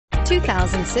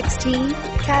2016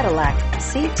 Cadillac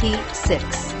CT6.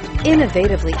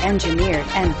 Innovatively engineered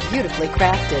and beautifully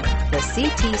crafted, the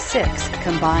CT6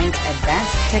 combines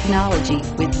advanced technology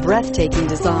with breathtaking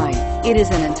design. It is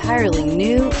an entirely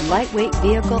new, lightweight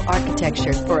vehicle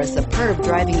architecture for a superb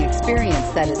driving experience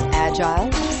that is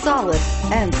agile, solid,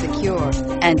 and secure.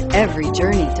 And every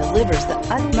journey delivers the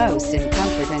utmost in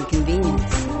comfort and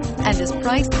convenience, and is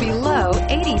priced below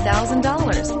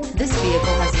 $80,000. This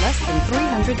vehicle has less than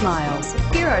 300 miles.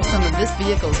 Here are some of this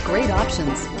vehicle's great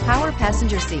options: power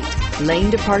passenger seat, lane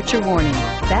departure warning,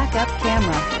 backup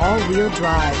camera, all-wheel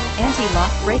drive,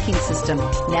 anti-lock braking system,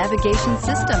 navigation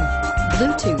system,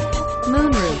 Bluetooth,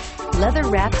 moonroof,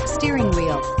 leather-wrapped steering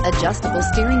wheel, adjustable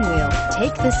steering wheel.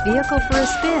 Take this vehicle for a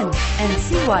spin and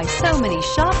see why so many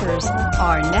shoppers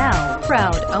are now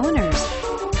proud owners.